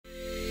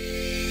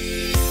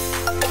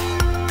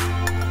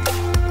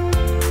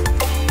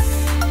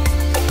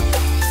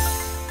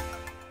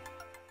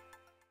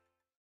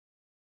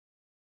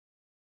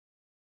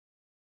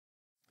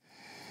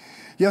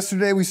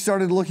Yesterday we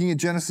started looking at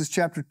Genesis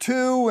chapter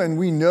 2, and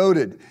we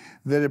noted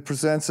that it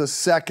presents a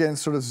second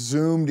sort of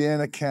zoomed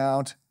in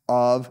account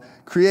of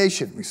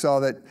creation. We saw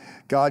that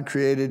God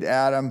created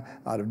Adam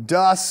out of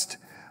dust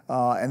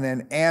and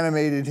then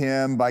animated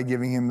him by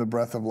giving him the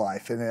breath of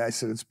life. And I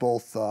said it's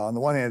both, on the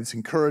one hand, it's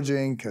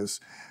encouraging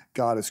because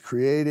God is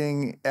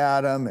creating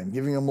Adam and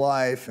giving him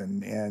life,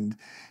 and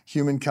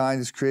humankind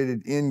is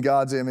created in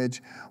God's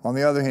image. On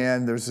the other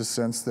hand, there's a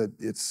sense that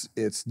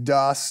it's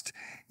dust,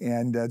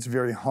 and it's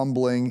very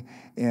humbling,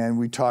 and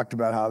we talked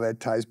about how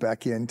that ties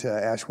back into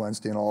Ash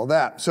Wednesday and all of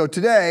that. So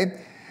today,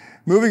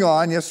 moving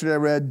on, yesterday I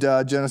read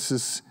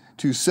Genesis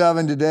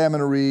 2:7. Today I'm going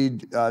to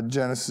read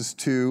Genesis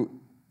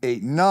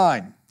 2:8 and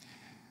 9.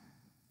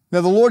 Now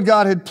the Lord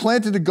God had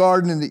planted a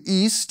garden in the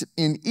east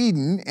in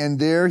Eden, and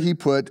there he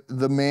put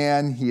the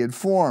man he had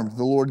formed.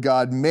 The Lord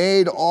God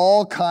made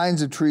all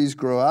kinds of trees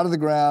grow out of the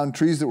ground,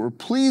 trees that were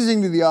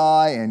pleasing to the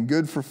eye and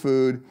good for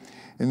food.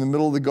 In the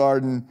middle of the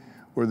garden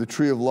were the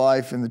tree of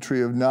life and the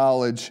tree of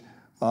knowledge.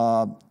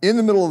 In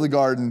the middle of the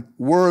garden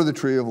were the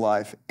tree of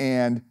life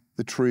and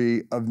the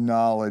tree of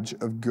knowledge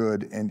of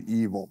good and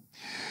evil.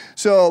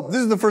 So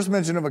this is the first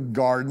mention of a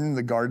garden,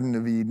 the Garden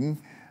of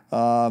Eden.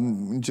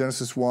 In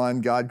Genesis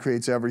 1, God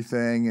creates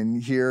everything,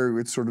 and here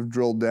it's sort of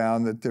drilled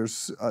down that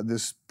there's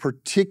this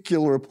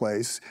particular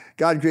place.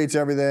 God creates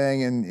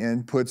everything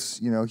and puts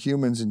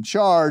humans in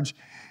charge.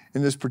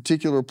 In this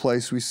particular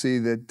place, we see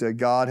that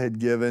God had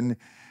given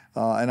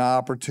an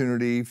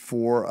opportunity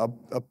for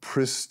a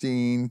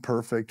pristine,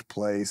 perfect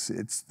place.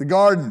 It's the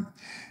garden.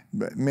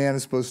 Man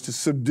is supposed to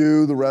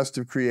subdue the rest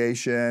of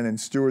creation and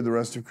steward the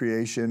rest of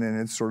creation, and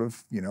it's sort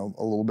of, a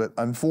little bit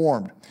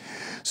unformed.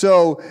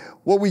 So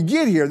what we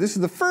get here, this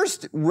is the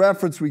first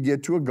reference we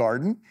get to a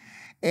garden,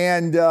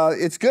 and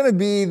it's going to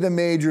be the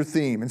major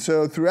theme. And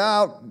so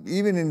throughout,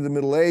 even in the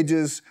Middle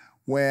Ages,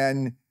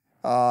 when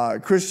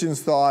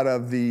Christians thought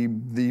of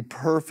the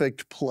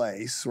perfect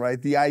place,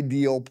 right, the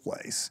ideal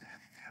place,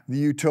 the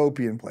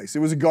utopian place, it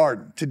was a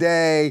garden.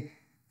 Today,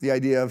 the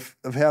idea of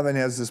heaven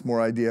has this more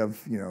idea of,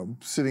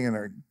 sitting in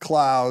the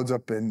clouds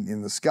up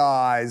in the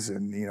skies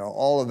and,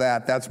 all of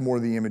that. That's more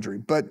the imagery.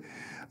 But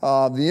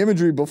the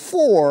imagery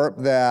before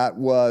that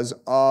was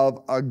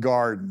of a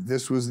garden.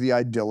 This was the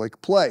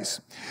idyllic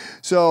place.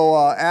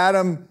 So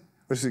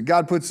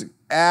God puts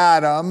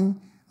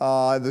Adam,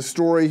 the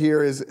story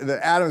here is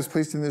that Adam is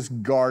placed in this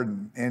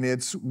garden, and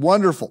it's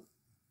wonderful.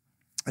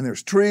 And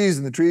there's trees,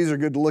 and the trees are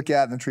good to look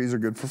at, and the trees are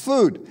good for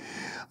food.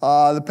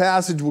 The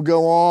passage will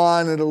go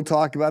on, and it'll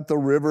talk about the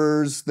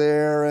rivers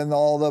there and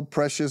all the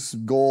precious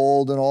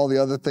gold and all the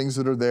other things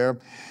that are there.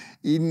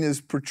 Eden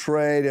is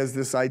portrayed as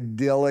this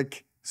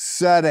idyllic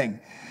setting,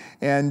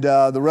 and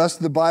the rest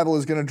of the Bible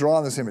is going to draw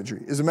on this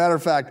imagery. As a matter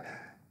of fact,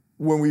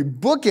 when we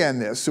bookend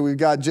this, so we've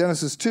got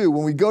Genesis 2,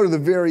 when we go to the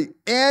very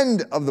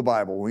end of the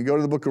Bible, when we go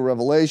to the book of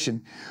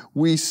Revelation,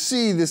 we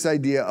see this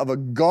idea of a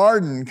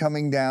garden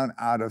coming down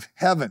out of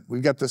heaven.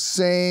 We've got the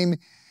same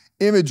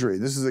imagery.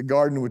 This is a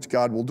garden in which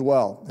God will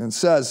dwell. And it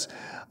says,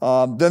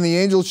 then the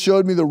angel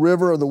showed me the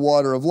river of the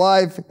water of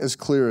life, as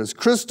clear as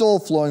crystal,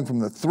 flowing from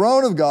the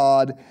throne of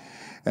God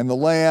and the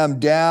Lamb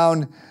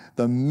down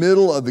the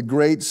middle of the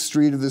great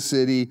street of the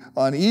city.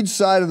 On each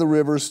side of the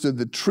river stood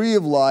the tree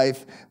of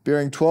life,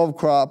 bearing 12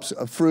 crops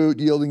of fruit,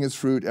 yielding its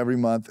fruit every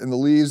month, and the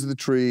leaves of the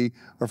tree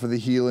are for the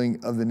healing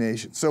of the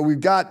nations. So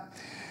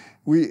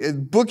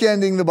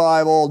bookending the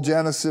Bible,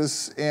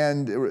 Genesis,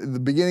 and the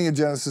beginning of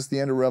Genesis, the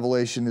end of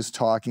Revelation is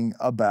talking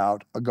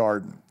about a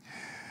garden.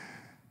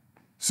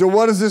 So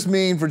what does this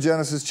mean for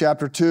Genesis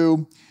chapter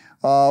 2?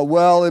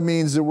 Well, it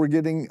means that we're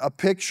getting a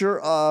picture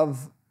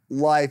of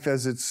life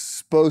as it's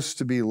supposed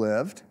to be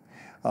lived,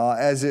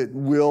 as it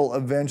will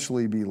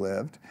eventually be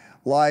lived.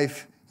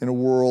 Life in a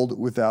world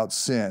without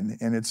sin,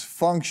 and it's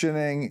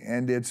functioning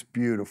and it's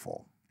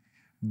beautiful.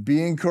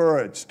 Be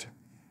encouraged.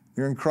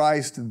 You're in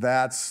Christ,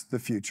 that's the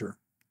future.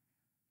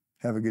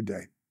 Have a good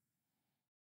day.